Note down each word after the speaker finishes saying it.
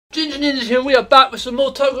Ninjas here, and we are back with some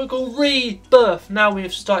more Ghoul Rebirth. Now we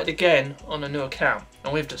have started again on a new account,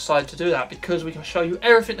 and we've decided to do that because we can show you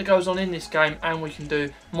everything that goes on in this game, and we can do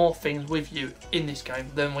more things with you in this game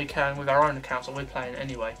than we can with our own accounts that we're playing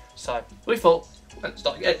anyway. So we thought, let's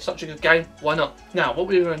start. It's such a good game, why not? Now what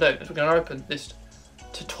we're going to do is we're going to open this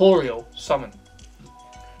tutorial summon,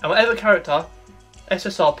 and whatever character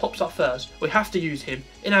SSR pops up first, we have to use him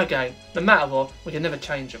in our game, no matter what. We can never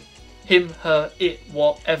change him. Him, her, it,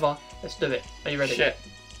 whatever. Let's do it. Are you ready? Shit.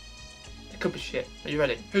 It could be shit. Are you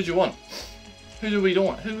ready? Who do you want? Who do we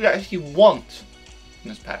want? Who do we actually want in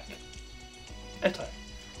this pack? Eto.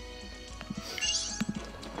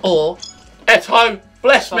 Or Eto,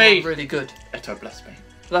 bless someone me. really good. Eto, bless me.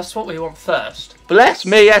 That's what we want first. Bless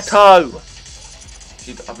me, Eto.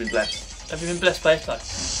 I've been blessed. Have you been blessed by Eto?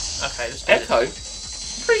 Okay, let's do Eto. this.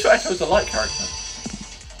 I'm pretty sure Eto's a light character.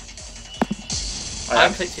 I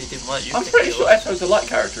clicked it, it didn't work. I'm pretty sure Eto's a light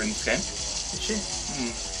character in this game. Is she?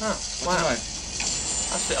 Oh, I wow. don't know.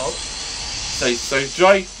 That's a bit odd. So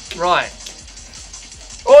Jay. Right.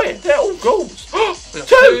 Oh yeah, they're all ghouls. We got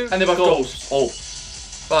Two! And they're both ghouls. Oh.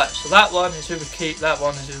 Right, so that one is who we keep, that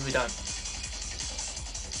one is who we don't.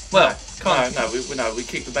 Well, no, we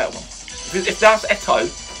keep the better one. If that's Eto,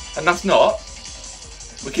 and that's not,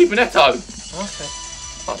 we're keeping Eto. Okay.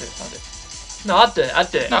 I'll do it. No, I'd do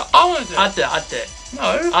it. No, I want to do it. I'd do it.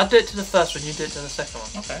 No. I'd do it to the first one, you do it to the second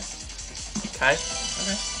one. Okay. Okay.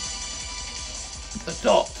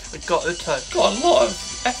 Adopt. We've got Uto. Got a lot of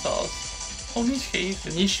SRs. Oh, Nishiki.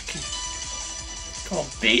 Nishiki. Come on,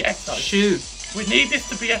 be Eto. Shu. We need this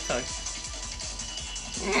to be Eto.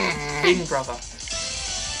 Bing brother.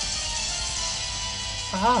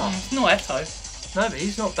 Ah. It's not Eto. No, but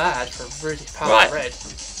he's not bad for a really powerful red.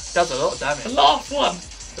 Does a lot of damage. The last one.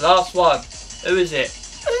 The last one. Who is it?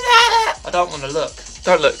 I don't want to look.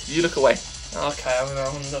 Don't look. You look away. Okay, I'm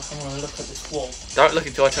gonna look. I'm gonna look at this wall. Don't look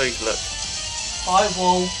until I tell you to look. Hi,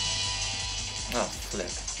 wall. Oh,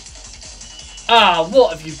 flip. Ah,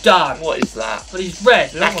 what have you done? What is that? But he's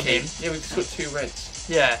red. Look Look at him. Yeah, we've just got two reds.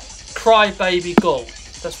 Yeah. Crybaby Ghoul.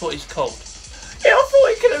 That's what he's called. Yeah, I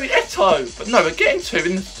thought it could have been Eto. But no, but getting two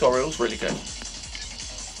in the tutorial is really good.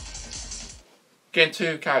 Getting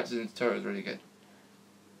two characters in the tutorial is really good.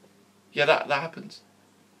 Yeah, that happens.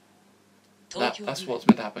 That's what's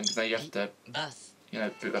meant to happen, because then you have to,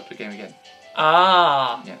 boot up the game again.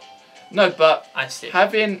 Ah. Yeah. No, but I see.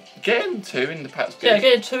 Getting two in the pack's good. Yeah,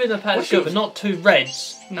 getting two in the pack's good, but not two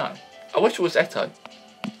reds. No. I wish it was Eto.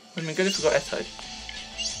 Would have been good if we got Eto.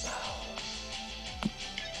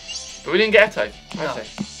 But we didn't get Eto. No.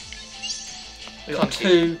 We got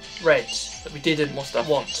two reds that we didn't want.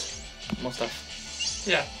 More stuff.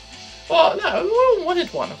 Yeah. Well, no, we all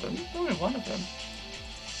wanted one of them. We wanted one of them.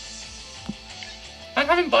 And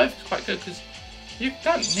having both is quite good, because you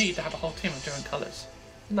don't need to have a whole team of different colours.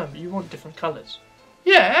 No, but you want different colours.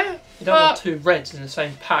 Yeah. You don't want two reds in the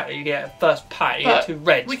same pack. You get a first pack, you get two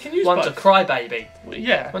reds. We can use One's both. a crybaby. Well,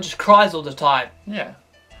 yeah. One just cries all the time. Yeah.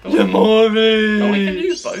 Good morning. But we can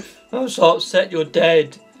use both. I'm so upset you're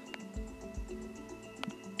dead.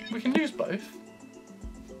 We can use both.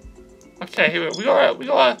 Okay, here we gotta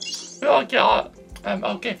get our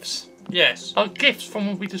gifts. Yes. Our gifts from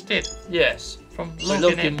what we just did. Yes. From we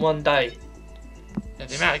logged in 1 day. Yeah,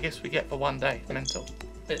 the amount of gifts we get for 1 day. Mental.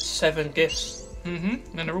 It's 7 gifts. And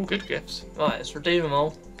they're all good gifts. Right, let's redeem them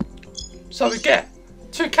all. So we get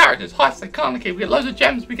 2 characters. Heist they can't keep. We get loads of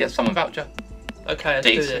gems. We get summon voucher. Okay, let's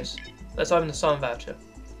do this. Let's open the summon voucher.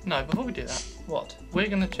 No, before we do that. What? We're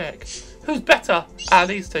gonna check who's better out of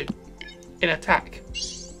these two in attack.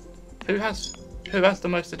 Who has the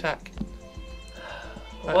most attack?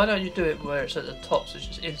 Well, why don't you do it where it's at the top, so it's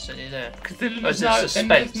just instantly there? Because then there's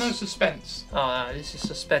no suspense. Oh, no, this is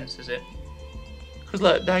suspense, is it? Because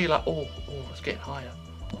look, now you're like, oh, it's getting higher.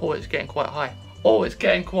 Oh, it's getting quite high. Oh, it's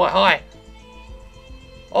getting quite high.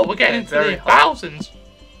 Oh, we're getting into the thousands.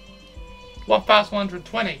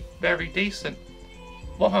 1,120, very decent.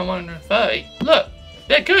 1,130. Look,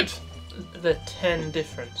 they're good. They're 10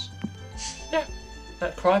 difference. Yeah.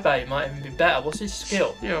 That Crybaby might even be better. What's his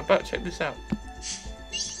skill? Yeah, I'm about to check this out.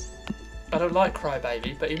 I don't like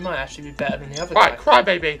Crybaby, but he might actually be better than the other guy. guy. Right,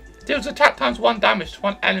 Crybaby. Deals attack times 1 damage to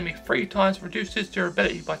one enemy 3 times, reduces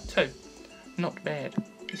durability by 2. Not bad.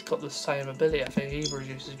 He's got the same ability. I think he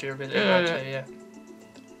reduces durability by 2, yeah.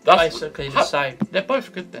 That's basically the same. They're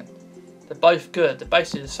both good then. They're both good. They're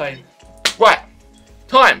basically the same. Right.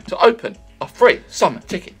 Time to open a free summon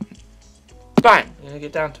ticket. Bang. You're going to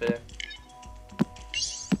get down to it.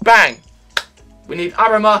 Bang. We need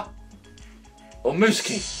Arima or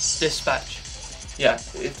Muski. Dispatch. Yeah,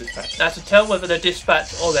 it is dispatch. Now to tell whether they're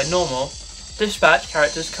dispatch or they're normal, Dispatch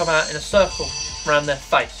characters come out in a circle around their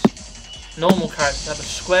face. Normal characters have a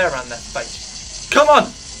square around their face. Come on!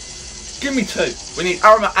 Give me 2. We need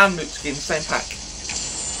Arima and Mutsuki in the same pack.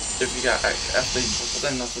 If you get actually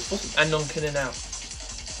then that's possible. And non-killing out.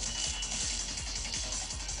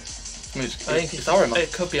 Mutsuki. I think it's Arima.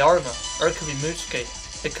 It could be Arima, or it could be Mutsuki.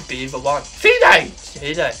 It could be either one. Fide!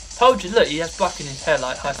 Fide. Told you, look, he has black in his hair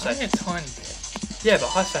like Heisei. Only a tiny bit. Yeah, but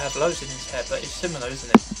Heisei has loads in his hair, but it's similar, isn't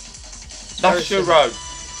it? That's your road.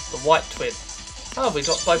 The white twin. Oh, we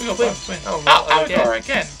got both twins. Oh,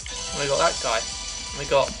 again. We got that guy. We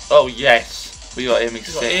got. Oh yes, we got him. He's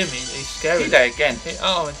sick. He's scary. Fide again.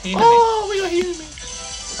 And Hinami. Oh, we got Hinami.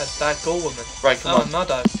 That's bad Ghoul woman. Right, come on.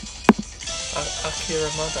 Mado. Akira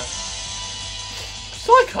Mado.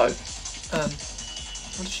 Psycho.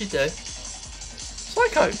 What did she do?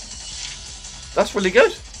 Psycho. That's really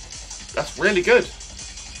good. That's really good.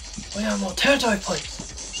 We have more territory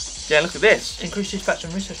points. Yeah, look at this. Increase dispatch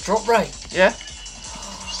and research. Drop rate. Yeah.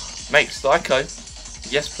 Make Psycho.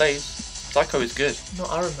 Yes, please. Psycho is good. Not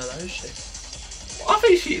Arima though, is she? I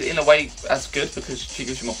think she, in a way, that's good because she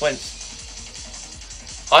gives you more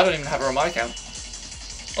points. I don't even have her on my account.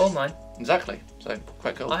 Or mine. Exactly. So,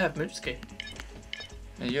 quite cool. I have Mutsuki.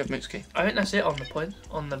 Yeah, you have Mutsuki. I think that's it on the points,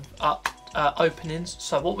 on the openings.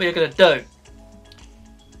 So what we are going to do...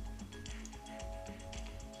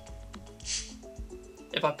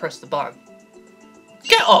 If I press the button...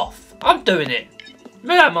 Get off! I'm doing it!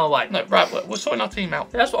 Move out of my way! No, right, we're sorting our team out.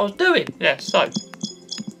 Yeah, that's what I was doing! Yeah, so...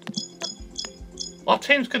 Our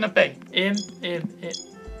team's going to be... Im.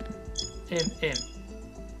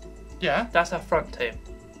 Yeah? That's our front team.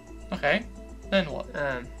 Okay. Then what?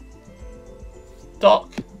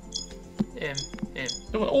 Doc. Im.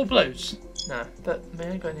 You want all blues? No, but we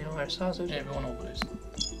ain't got any RSRs, do we? Yeah, we want all blues.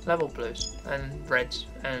 Level blues. And reds.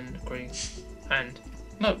 And green. And...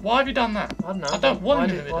 No, why have you done that? I don't know. I don't want him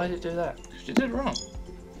in the middle. Why did it do that? Because you did it wrong.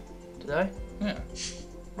 Did I? Yeah.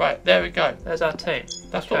 Right, there we go. There's our team.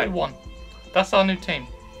 That's what we want. That's our new team.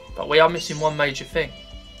 But we are missing one major thing.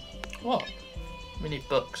 What? We need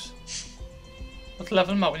books. Let's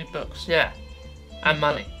level them up, we need books. Yeah. And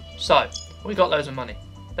money. So, we got loads of money.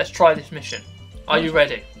 Let's try this mission. Are you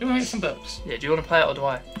ready? You want to get some books? Yeah, do you want to play it or do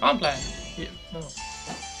I? I'm playing. No.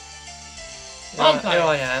 I'm playing. Here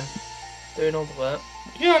I am. Doing all the work.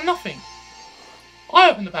 You know nothing. I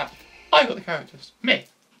opened the pack. I got the characters. Me.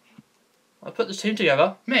 I put the team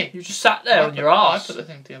together. Me. You just sat there on your ass. I put the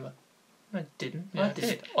thing together. I didn't. Yeah, I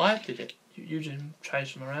did. I did it. You just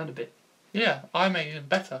changed them around a bit. Yeah, I made it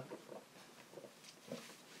better.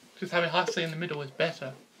 Because having Heisei in the middle is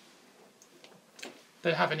better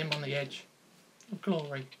than having him on the edge of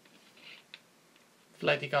glory.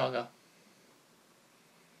 Lady Gaga.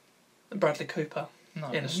 And Bradley Cooper. No,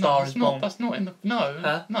 in A Star Is Born. That's not in the... No,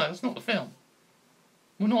 huh? No, that's not the film.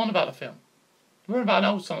 We're not on about the film. We're on about an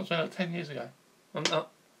old song that was made like 10 years ago.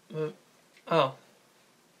 Oh.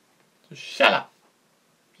 So shut up.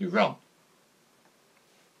 You're wrong.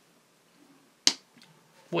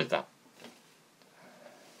 What is that?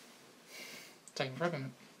 Taking forever,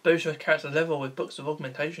 man. Boost your character level with books of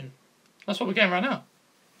augmentation. That's what we're getting right now.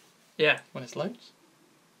 Yeah. When it's loads.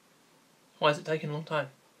 Why is it taking a long time?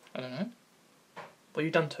 I don't know. What have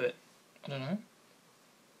you done to it? I don't know.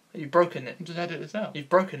 You've broken it. Just edit this out. You've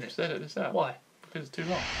broken it. Just edit this out. Why? Because it's too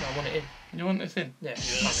long. No, I want it in. You want this in? Yeah.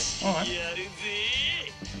 Alright.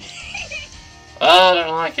 Oh, I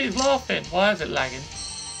don't like it. He's laughing. Why is it lagging?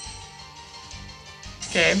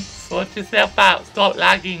 Game, sort yourself out. Stop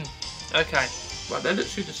lagging. Okay. Right, they're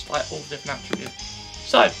literally just like all different attributes.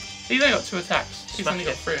 So, he's only got 2 attacks. He's only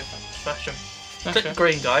got 3 attacks. Smash him. Smash Click him. the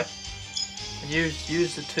green guy. And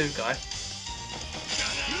use the 2 guy.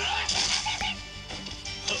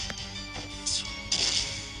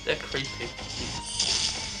 They're creepy.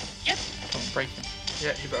 Come on, break him.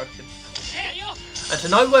 Yeah, you broke him. And to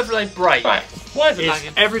know whether they break, Right, why is it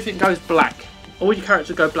lagging? everything goes black. All your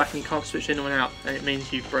characters go black and you can't switch in and out, and it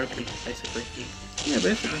means you've broken, basically. Yeah,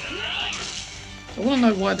 basically. I want to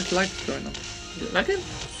know why this lag is going on. Is it lagging?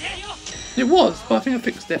 It was, but I think I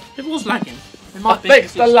fixed it. It was lagging. It I might be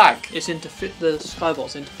fixed the lag. It's the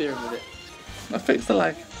Skybot's interfering with it. I fixed the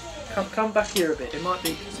lag. Come back here a bit. It might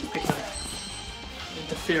be because of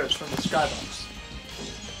interference from the Skybots.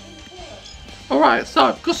 Alright, so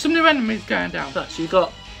I've got some new enemies going down. So you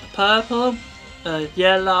got a purple, a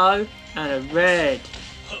yellow, and a red.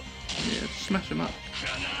 Yeah, smash them up.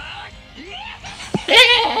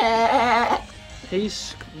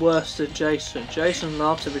 He's worse than Jason. Jason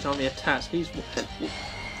laughs every time he attacks. I just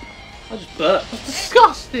burped. That's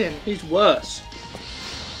disgusting. He's worse.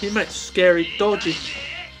 He makes scary, dodgy.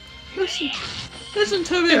 Listen. Listen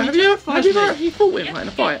to him. Yeah, have you ever actually fought him like in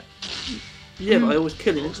a fight? Yeah, but I always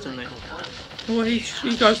kill him instantly. Well, he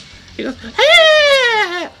goes,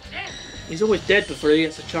 hey! He's always dead before he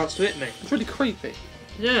gets a chance to hit me. It's really creepy.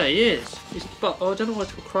 Yeah, he is. But I don't know why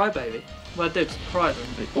it's called Crybaby. Well, I do, because he cries.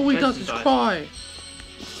 All he does is cry.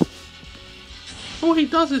 All he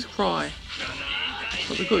does is cry.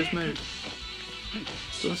 But we've got his move. Do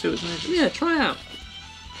you want to see what his move is? Yeah, try out.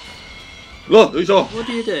 Look, he's off. What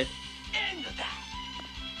do you do?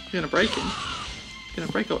 You're gonna break him. You're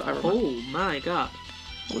gonna break out arrow. Oh my god.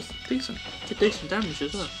 That was decent. Did decent damage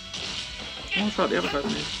as well. I want to try out the other guy's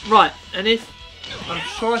move. Right, and if... I'm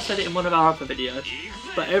sure I said it in one of our other videos,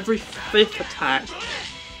 but every 5th attack,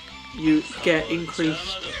 you get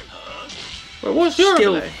increased Wait, what's your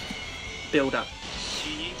skill ability? build up.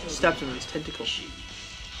 Stabs him with his tentacle.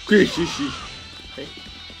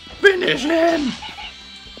 Finish him!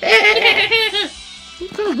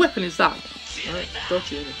 What kind of weapon is that? Right,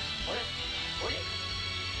 dodgy, isn't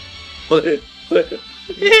Yeah.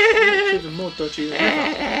 It's even more dodgy than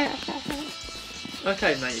ever.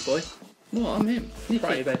 Okay, matey boy. What? I'm him.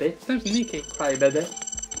 Cry, baby. His name's Nikki. Cry, baby.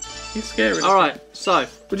 He's scary. Alright, so.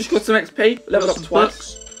 We just got some XP. Leveled up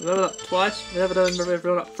twice. Leveled up twice. We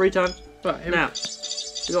leveled up 3 times. Right, here now,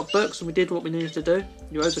 we got books and we did what we needed to do.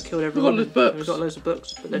 You overkilled everyone. We got loads of books. We got loads of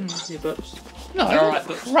books, but they're new books. No, They're they're alright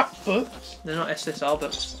books. books. Crap books. They're not SSR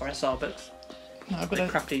books or SR books. No, but They're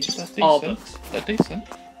crappy they're R decent. books. They're decent.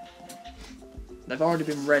 They've already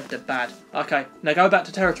been read, they're bad. Okay, now go back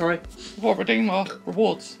to territory. What, redeem our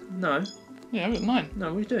rewards? No. Yeah, we've got 9. No,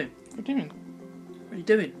 what are you doing? Redeeming. What are you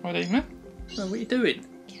doing? Redeeming? No, what are you doing?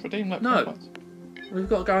 Just redeem like No. points. We've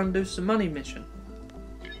got to go and do some money mission.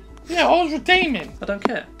 Yeah, I was redeeming. I don't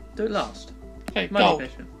care. Do it last. Okay, Money gold.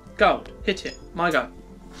 mission. Gold. Hit it. My go.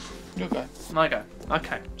 Your go. My go.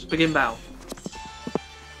 Okay, let's begin battle.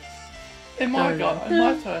 In my go, in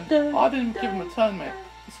my turn, I didn't give him a turn, mate.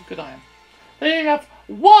 This is good I am. They didn't have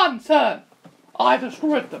 1 turn. I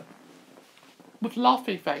destroyed them. With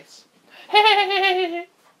laughy face. I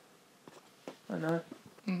know.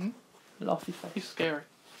 Laughy face. He's scary.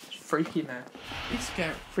 It's freaky, man. He's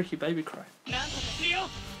scary. Freaky baby cry.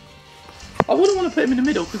 I wouldn't want to put him in the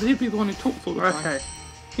middle because he'd be the one who talks all the time. Okay.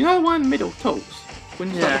 You know the one in the middle talks when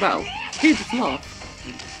you start the battle? He'd just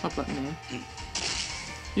laugh. I'd be like, no.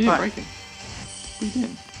 You didn't break him. What you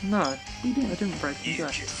didn't? No. You I didn't. didn't break him, did I?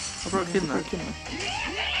 I broke him though.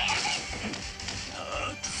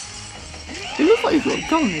 It looks like he's got a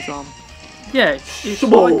gun in his arm. Yeah, it's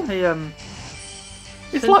Small. like a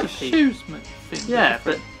It's like centipede. shoes thing. Yeah,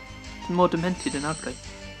 but more demented and ugly.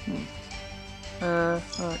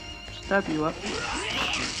 Right. Stab you up.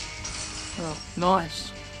 Oh,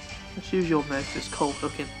 Nice. let's use your move. It's cool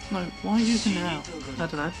looking. No, why are you using it now? I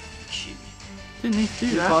don't know. Didn't need to do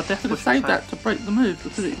You've that. got a death Could have wish saved attack. that to break the move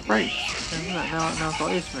because it breaks. Now I've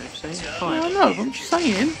got his move. See, it's Yeah, fine. I know, but I'm just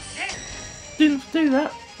saying. Didn't do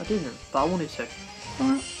that. I didn't, but I wanted to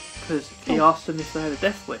Alright. because he asked them if they had a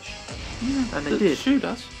death wish, Yeah, and they did. Shoot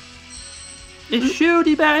us. It's Shooty, Do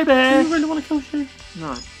you baby. really want to kill Shoot?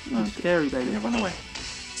 No, No. it's scary, baby. Yeah, run away.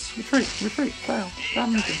 Retreat, fail.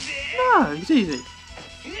 Damage him. No, it's easy.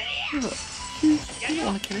 Look, you don't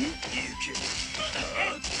want to kill him.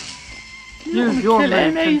 You don't Use wanna your kill move,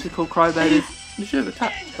 him, tentacle crybaby. You should have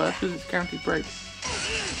attacked first because it's guaranteed break.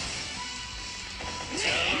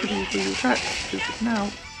 Should you do your attack? Because now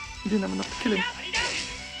you didn't have enough to kill him.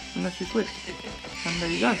 Unless you switched. And there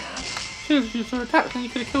you go. Should have used your attack, then you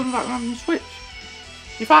could have killed him without having to switch.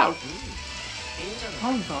 You failed.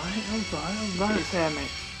 I'm right. It's hair, mate.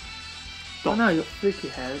 I know, you've got freaky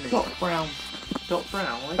hair, isn't it? Doc Brown. Doc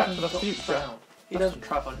Brown. Why Back is to the Doc future. Brown? He doesn't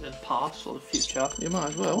travel into the past or the future. You might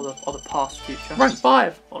as Or well. the past future. Rank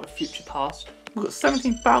 5. Or the future past. We've got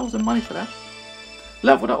 17,000 money for that.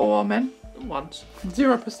 Leveled up all our men. Once.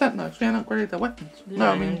 0% though, because we haven't upgraded their weapons. Yeah, No,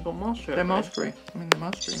 I you mean, got mastery. their upgrade. mastery. I mean, their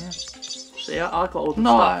mastery, yeah. See, I got all the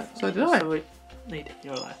No, stuff. so did I. So we need it.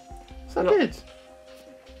 You're alive. So I did.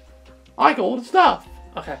 I got all the stuff.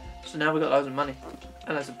 Okay, so now we've got loads of money.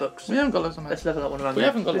 And loads of books. We haven't got loads of money. Let's level up one of our We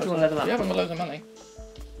haven't got loads of money. We haven't got loads of money.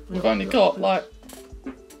 We've only got like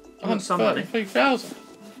some money. 133,000.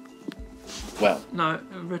 Well, No,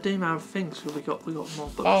 redeem our things because we got more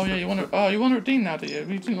books. oh yeah, you want to redeem now, do you?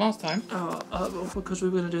 You didn't last time. Well, because we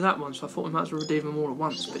were going to do that one, so I thought we might as well redeem them all at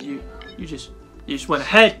once. But you just went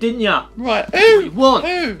ahead, didn't ya? Right. What you want?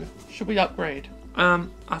 Who should we upgrade? I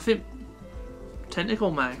think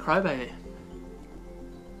Tentacle Man, Crybaby,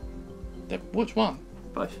 Which one?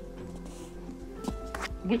 both.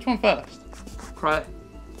 Which one first? Cry.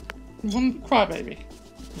 One Crybaby.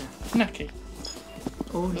 Yeah. Necky.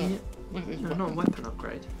 Oh yeah. Look at these No, weapons. not a weapon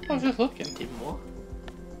upgrade. I was just looking. Did what?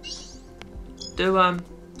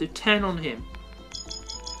 Do 10 on him.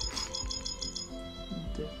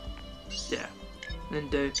 Yeah. Then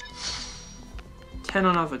do 10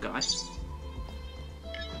 on other guy.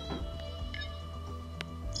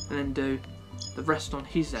 And then do the rest on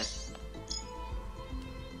his head.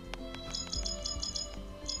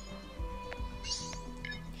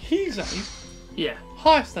 He's a Yeah.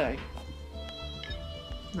 highest A.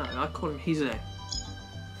 No, I call him his head.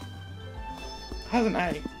 Has an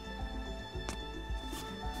A.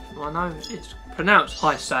 Well, I know it's pronounced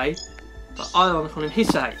high say, but I want to call him his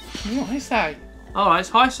say. Not his A. Alright, it's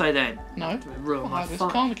high say then. No. Ruin my It's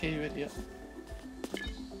fun. Karnaki, you idiot.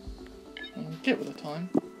 Get with the time.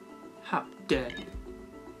 How dare you?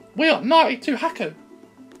 We are 92 Haku.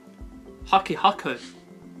 Hucky Hucku.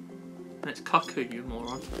 And it's Cuckoo, you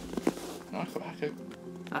moron. No, I call it Haku.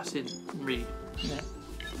 That's in read. Yeah.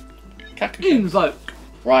 Kaku. Invoke.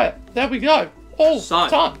 Right, there we go. All So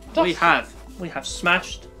done. we have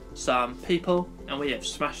smashed some people, and we have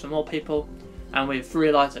smashed some more people, and we've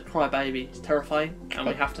realised that Crybaby is terrifying, and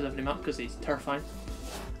we have to level him up because he's terrifying.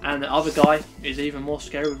 And the other guy is even more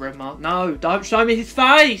scary with red mark. No, don't show me his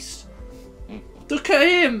face. Look at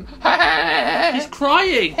him. He's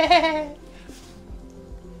crying.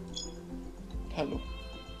 Hello.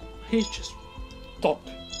 He's just Doc.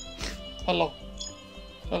 Hello.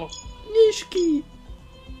 Hello. Nishki.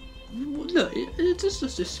 Look, it's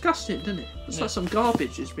just disgusting, doesn't it? It's like some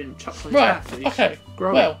garbage has been chucked on his Right, back. okay.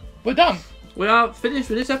 Growing. Well, we're done. We are finished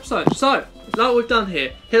with this episode. So, like what we've done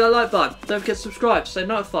here, hit that like button, don't forget to subscribe, stay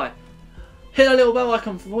notified. Hit that little bell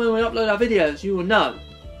icon for when we upload our videos, you will know.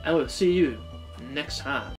 And we'll see you next time.